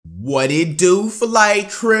What it do,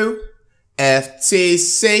 Flight Crew?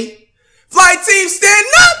 FTC. Flight team, stand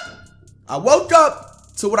up! I woke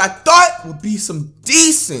up to what I thought would be some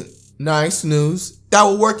decent, nice news that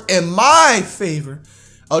will work in my favor,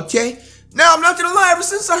 okay? Now, I'm not gonna lie, ever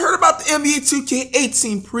since I heard about the NBA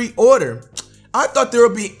 2K18 pre-order, I thought there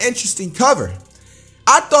would be an interesting cover.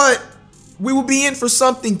 I thought we would be in for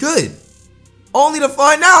something good, only to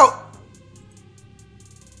find out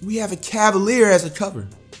we have a Cavalier as a cover.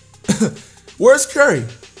 Where's Curry?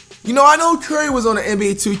 You know, I know Curry was on the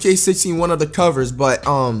NBA 2K16, one of the covers, but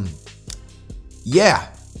yeah.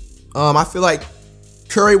 I feel like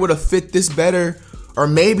Curry would have fit this better, or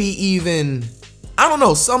maybe even, I don't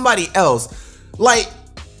know, somebody else. Like,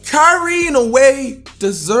 Kyrie in a way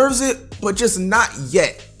deserves it, but just not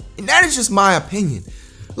yet. And that is just my opinion.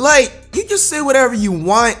 Like, you can say whatever you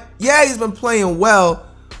want. Yeah, he's been playing well,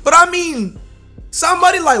 but I mean,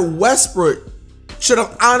 somebody like Westbrook should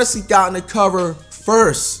have honestly gotten the cover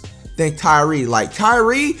first than Kyrie. Like,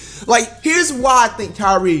 Kyrie, like, here's why I think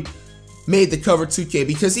Kyrie made the cover 2K,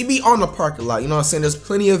 because he be on the park a lot, you know what I'm saying? There's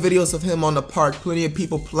plenty of videos of him on the park, plenty of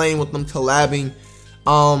people playing with them, collabing.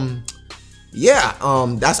 Yeah,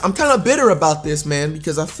 I'm kind of bitter about this, man,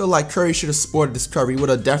 because I feel like Curry should have sported this cover. He would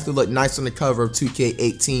have definitely looked nice on the cover of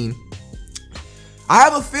 2K18. I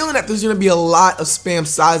have a feeling that there's going to be a lot of spam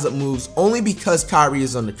size-up moves only because Kyrie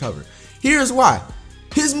is on the cover. Here's why.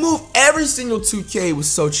 His move every single 2K was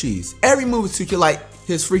so cheese. Every move was 2K, like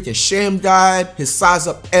his freaking sham guide, his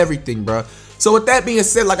size-up, everything, bro. So with that being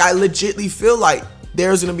said, like, I legitimately feel like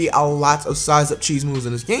there's going to be a lot of size-up cheese moves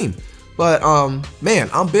in this game. But,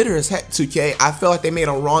 man, I'm bitter as heck, 2K. I feel like they made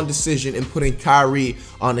a wrong decision in putting Kyrie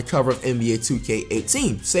on the cover of NBA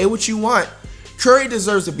 2K18. Say what you want. Curry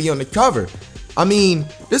deserves to be on the cover. I mean,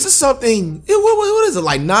 this is something, what is it,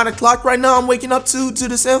 like 9 o'clock right now I'm waking up to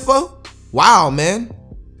this info? Wow, man.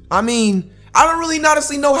 I mean, I don't really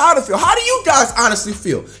honestly know how to feel. How do you guys honestly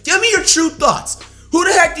feel? Give me your true thoughts. Who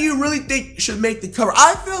the heck do you really think should make the cover?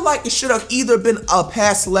 I feel like it should have either been a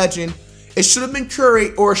past legend, it should have been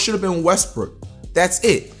Curry, or it should have been Westbrook. That's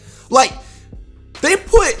it. Like, they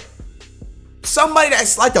put somebody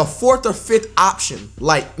that's like a 4th or 5th option,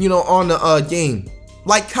 like, you know, on the game.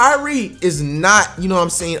 Like, Kyrie is not, you know what I'm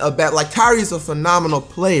saying, like, Kyrie is a phenomenal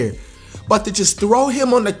player. But to just throw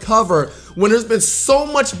him on the cover when there's been so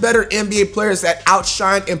much better NBA players that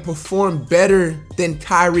outshine and perform better than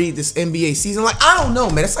Kyrie this NBA season, like, I don't know,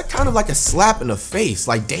 man. It's like kind of like a slap in the face.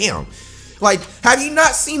 Like, damn. Like, have you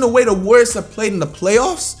not seen the way the Warriors have played in the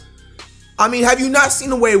playoffs? I mean, have you not seen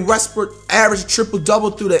the way Westbrook averaged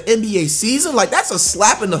triple-double through the NBA season? Like, that's a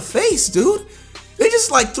slap in the face, dude. They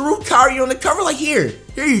just, like, threw Kyrie on the cover, like, here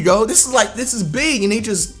you go. This is big, and they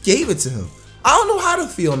just gave it to him. I don't know how to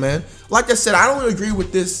feel, man. Like I said, I don't agree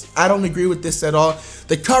with this. I don't agree with this at all.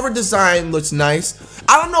 The cover design looks nice.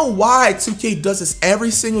 I don't know why 2K does this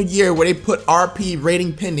every single year where they put RP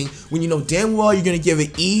rating pending when you know damn well you're gonna give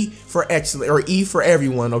it E for excellent or E for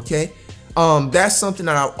everyone, okay? That's something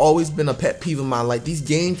that I've always been a pet peeve of mine. Like, these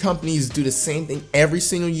game companies do the same thing every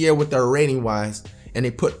single year with their rating wise, and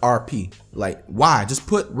they put RP. Like, why? Just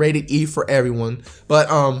put rated E for everyone. But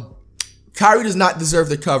Kyrie does not deserve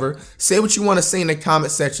the cover. Say what you want to say in the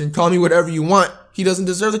comment section. Call me whatever you want. He doesn't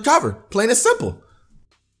deserve the cover. Plain and simple.